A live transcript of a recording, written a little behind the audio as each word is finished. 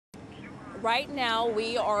Right now,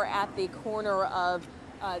 we are at the corner of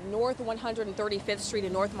North 135th Street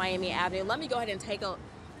and North Miami Avenue. Let me go ahead and take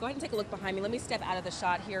a look behind me. Let me step out of the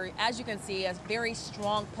shot here. As you can see, a very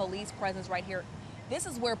strong police presence right here. This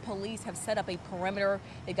is where police have set up a perimeter.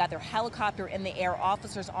 They've got their helicopter in the air,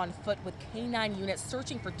 officers on foot with K-9 units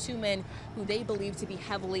searching for two men who they believe to be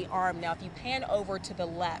heavily armed. Now, if you pan over to the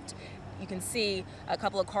left, you can see a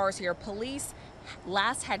couple of cars here. Police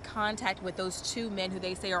last had contact with those two men who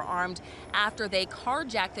they say are armed after they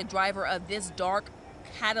carjacked the driver of this dark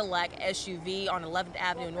Cadillac SUV on 11th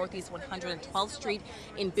Avenue, Northeast 112th Street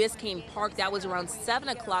in Biscayne Park. That was around 7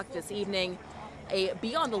 o'clock this evening. A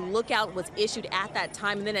be on the lookout was issued at that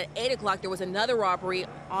time, and then at 8 o'clock there was another robbery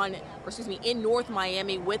in North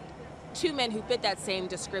Miami with two men who fit that same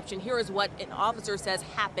description. Here is what an officer says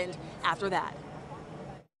happened after that.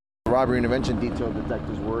 Robbery intervention detail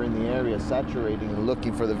detectives were in the area saturating and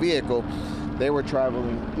looking for the vehicle. They were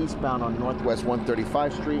traveling eastbound on Northwest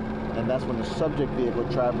 135th Street, and that's when the subject vehicle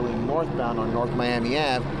traveling northbound on North Miami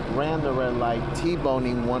Ave ran the red light,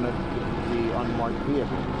 T-boning one of the unmarked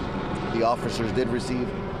vehicles. The officers did receive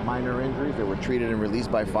minor injuries. They were treated and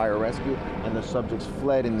released by fire rescue, and the subjects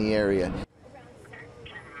fled in the area.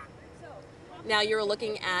 Now you're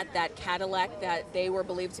looking at that Cadillac that they were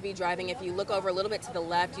believed to be driving. If you look over a little bit to the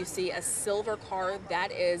left, you see a silver car.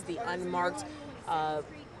 That is the unmarked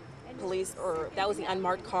that was the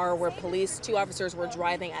unmarked car where two officers were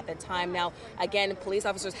driving at the time. Now, again, police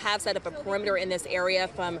officers have set up a perimeter in this area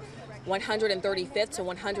from 135th to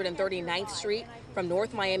 139th Street, from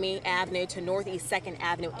North Miami Avenue to Northeast 2nd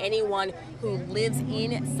Avenue. Anyone who lives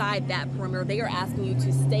inside that perimeter, they are asking you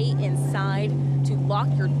to stay inside, to lock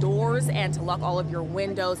your doors, and to lock all of your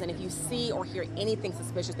windows. And if you see or hear anything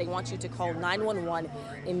suspicious, they want you to call 911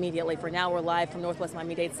 immediately. For now, we're live from Northwest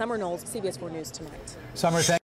Miami-Dade. Summer Knowles, CBS 4 News Tonight. Summer, thank